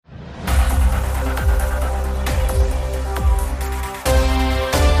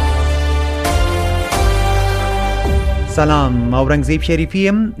سلام، اورنګزیب شریفی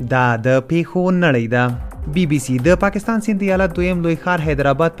یم. دا د پیښو نړۍ ده. بی بی سی د پاکستان سیند ایالت دویم لوی ښار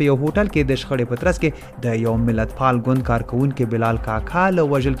حیدرآباد په یو هوټل کې د شخړې په ترڅ کې د یو ملت پال ګوند کارکونکي بلال کاکا له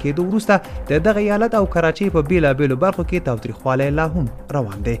وژل کېدو وروسته د دغه ایالت او کراچۍ په بیلابیلو برخو کې تاوتریخوالی لا هم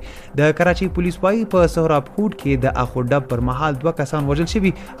روان دی. د کراچۍ پولیس وایي په سهراب کوټ کې د اخو ډب پر مهال 2 کسان وژل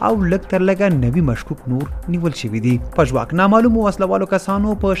شوي او لږ تر لږه 90 مشکوک نور نیول شوي دي. په ژواک نامعلومو وسلوالو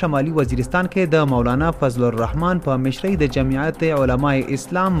کسانو په شمالي وزیرستان کې د مولانا فضل الرحمن په مشرۍ د جمعیت علماء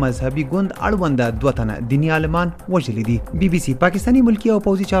اسلام مذهبي ګوند اړونده 2 تنه دینی عالمان وژلي دي. بی بی سی پاکستاني ملکی او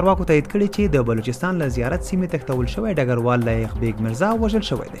پوځي چارواکو تایید کړي چې د بلوچستان له زیارت سیمې تښتول شوی ډګروال لایق بیگ مرزا وژل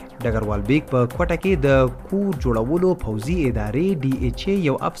شوی دی. ډګروال بیگ په کوټه کې د کور جوړولو پوځي ادارې ډي ایچ ای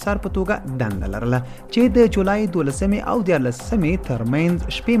یو افسر په توګه دنده لرله چې د جولای 12 او 14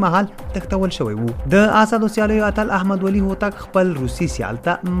 ترمنځ شپې مهال تښتول شوی و. د آزادو سیالیو اتل احمد ولی هوتک خپل روسي سیال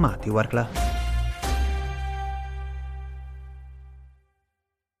ته ماتې ورکړه.